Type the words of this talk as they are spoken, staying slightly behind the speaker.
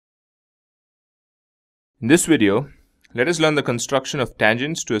In this video, let us learn the construction of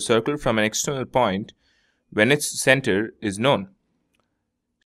tangents to a circle from an external point when its center is known.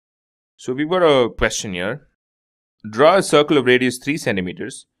 So we've got a question here. Draw a circle of radius 3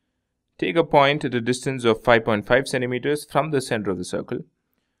 centimeters. Take a point at a distance of 5.5 centimeters from the center of the circle.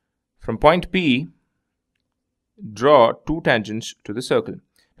 From point P, draw two tangents to the circle.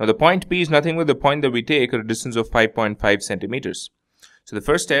 Now the point P is nothing but the point that we take at a distance of 5.5 centimeters. So the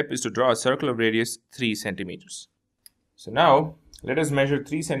first step is to draw a circle of radius 3 centimeters. So now let us measure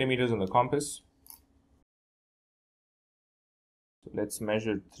 3 centimeters on the compass. So let's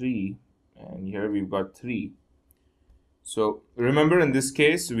measure 3, and here we've got 3. So remember, in this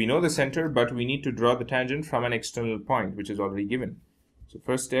case we know the center, but we need to draw the tangent from an external point which is already given. So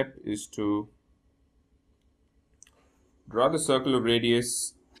first step is to draw the circle of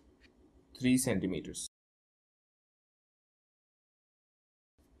radius 3 centimeters.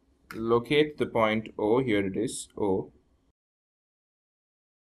 Locate the point O. Here it is, O.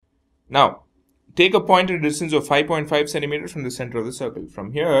 Now take a point at a distance of 5.5 centimeters from the center of the circle.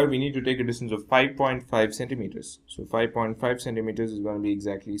 From here we need to take a distance of 5.5 centimeters. So 5.5 centimeters is going to be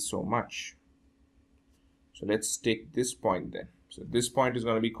exactly so much. So let's take this point then. So this point is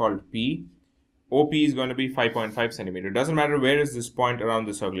going to be called P. OP is going to be 5.5 centimeter. Doesn't matter where is this point around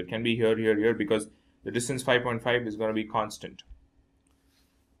the circle. It can be here, here, here, because the distance 5.5 is going to be constant.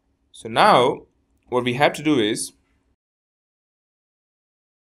 So now what we have to do is,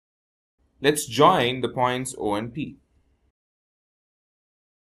 let's join the points O and P.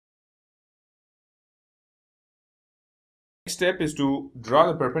 Next step is to draw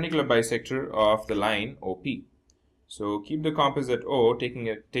the perpendicular bisector of the line OP. So keep the compass at O, taking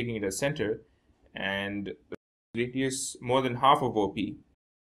it as center, and radius more than half of OP.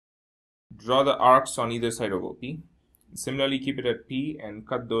 Draw the arcs on either side of OP. Similarly, keep it at P and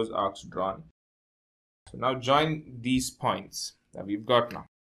cut those arcs drawn. So now join these points that we've got now.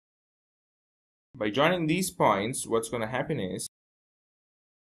 By joining these points, what's going to happen is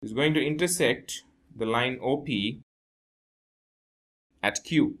it's going to intersect the line OP at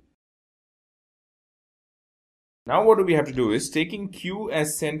Q. Now what do we have to do is, taking Q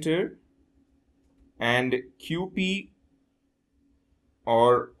as center and QP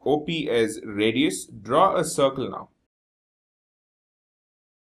or OP as radius, draw a circle now.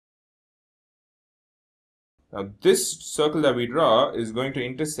 Now this circle that we draw is going to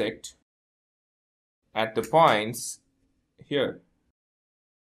intersect at the points here.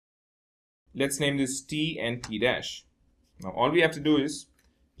 Let's name this T and T dash. Now all we have to do is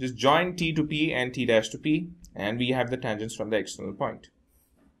just join T to P and T dash to P, and we have the tangents from the external point.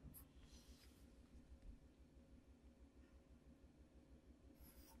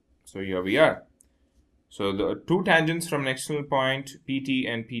 So here we are. So the two tangents from an external point, PT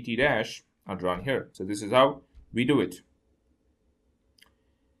and PT dash, are drawn here. So this is how we do it.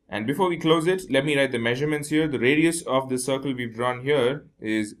 And before we close it, let me write the measurements here. The radius of the circle we've drawn here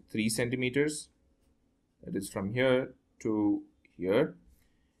is 3 centimeters. That is from here to here.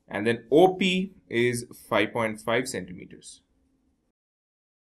 And then OP is 5.5 centimeters.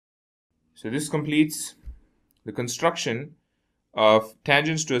 So this completes the construction of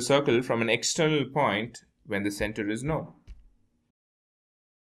tangents to a circle from an external point when the center is known.